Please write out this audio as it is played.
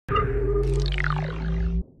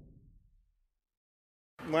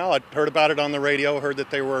Well, I'd heard about it on the radio, heard that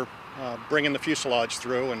they were bringing the fuselage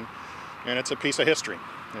through, and it's a piece of history.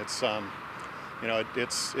 It's you know,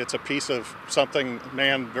 it's a piece of something,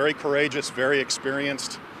 man, very courageous, very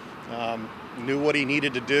experienced, knew what he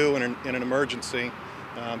needed to do in an emergency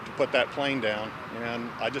to put that plane down. And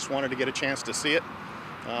I just wanted to get a chance to see it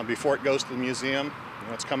before it goes to the museum. You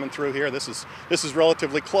know, it's coming through here. This is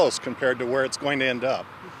relatively close compared to where it's going to end up.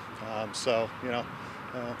 So, you know,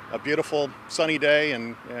 a beautiful sunny day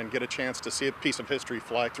and get a chance to see a piece of history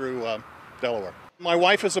fly through Delaware. My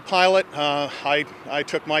wife is a pilot. I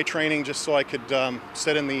took my training just so I could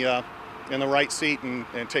sit in the right seat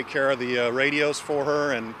and take care of the radios for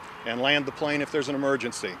her and land the plane if there's an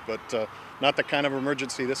emergency, but not the kind of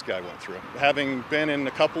emergency this guy went through. Having been in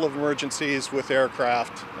a couple of emergencies with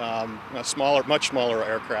aircraft, much smaller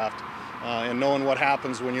aircraft, and knowing what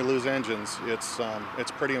happens when you lose engines,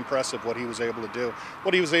 it's pretty impressive what he was able to do,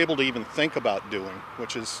 what he was able to even think about doing,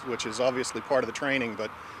 which is obviously part of the training,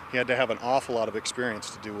 but he had to have an awful lot of experience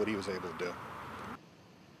to do what he was able to do.